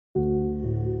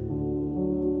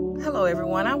Hello,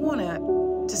 everyone. I want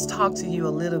to just talk to you a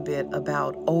little bit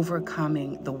about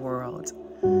overcoming the world.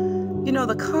 You know,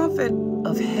 the comfort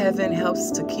of heaven helps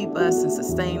to keep us and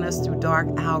sustain us through dark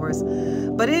hours,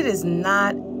 but it is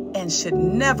not and should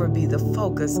never be the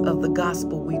focus of the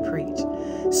gospel we preach.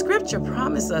 Scripture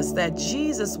promised us that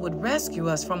Jesus would rescue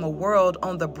us from a world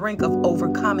on the brink of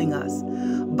overcoming us,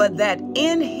 but that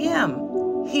in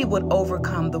Him He would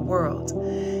overcome the world.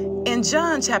 In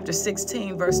John chapter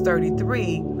 16, verse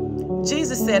 33,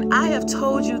 Jesus said, "I have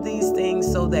told you these things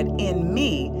so that in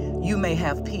me you may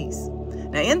have peace.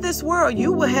 Now in this world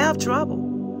you will have trouble,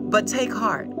 but take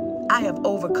heart, I have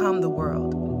overcome the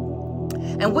world."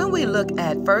 And when we look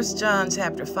at 1 John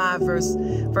chapter 5,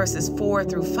 verses 4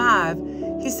 through 5,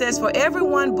 he says, "For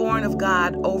everyone born of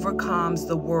God overcomes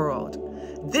the world.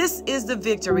 This is the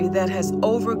victory that has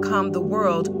overcome the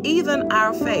world, even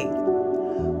our faith."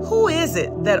 Who is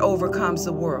it that overcomes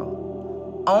the world?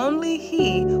 Only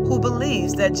he who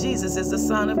believes that Jesus is the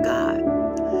Son of God.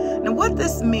 Now, what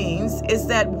this means is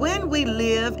that when we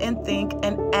live and think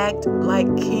and act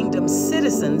like kingdom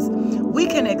citizens, we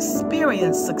can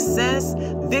experience success,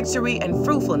 victory, and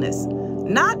fruitfulness,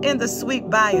 not in the sweet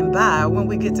by and by when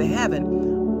we get to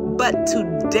heaven, but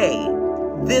today,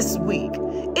 this week.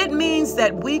 It means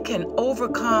that we can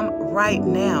overcome right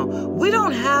now. We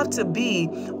don't have to be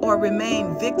or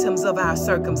remain victims of our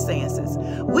circumstances.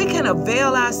 We can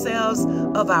avail ourselves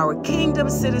of our kingdom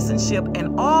citizenship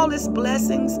and all its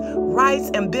blessings, rights,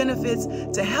 and benefits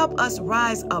to help us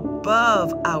rise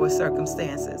above our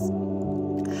circumstances,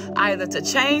 either to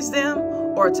change them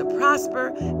or to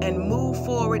prosper and move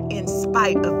forward in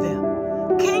spite of them.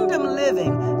 Kingdom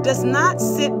living does not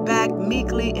sit back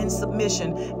meekly in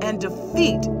submission and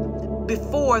defeat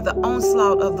before the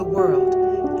onslaught of the world.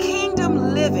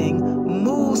 Kingdom living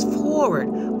moves forward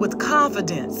with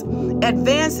confidence,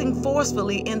 advancing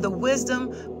forcefully in the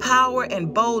wisdom, power,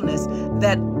 and boldness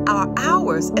that are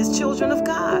ours as children of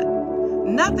God.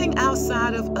 Nothing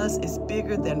outside of us is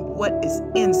bigger than what is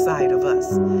inside of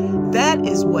us. That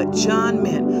is what John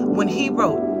meant when he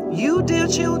wrote, "You, dear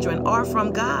children, are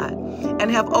from God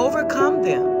and have overcome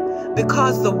them,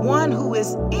 because the one who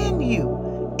is in you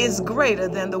is greater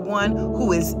than the one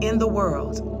who is in the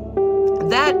world."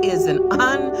 That is an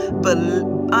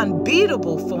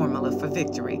unbeatable formula for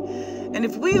victory. And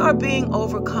if we are being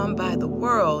overcome by the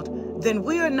world, then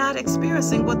we are not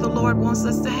experiencing what the Lord wants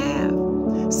us to have.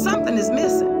 Something is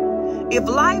missing. If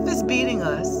life is beating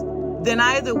us, then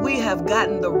either we have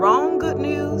gotten the wrong good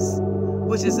news,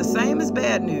 which is the same as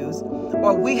bad news,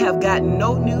 or we have gotten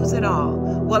no news at all.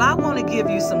 Well, I want to give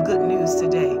you some good news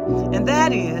today. And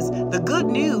that is, the good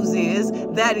news is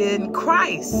that in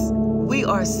Christ, we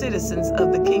are citizens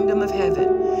of the kingdom of heaven.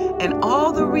 And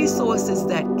all the resources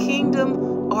that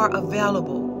kingdom are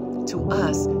available to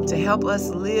us to help us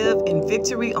live in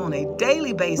victory on a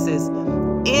daily basis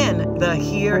in the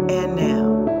here and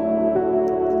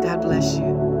now. God bless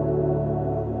you.